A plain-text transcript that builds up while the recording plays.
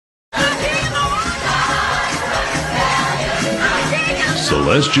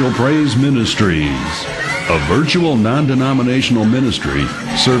Celestial Praise Ministries, a virtual non-denominational ministry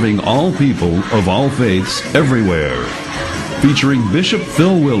serving all people of all faiths everywhere. Featuring Bishop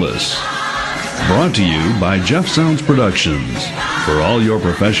Phil Willis. Brought to you by Jeff Sounds Productions. For all your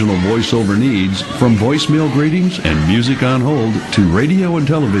professional voiceover needs, from voicemail greetings and music on hold to radio and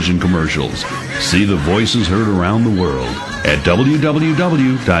television commercials, see the voices heard around the world at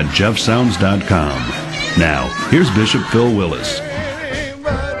www.jeffsounds.com. Now, here's Bishop Phil Willis.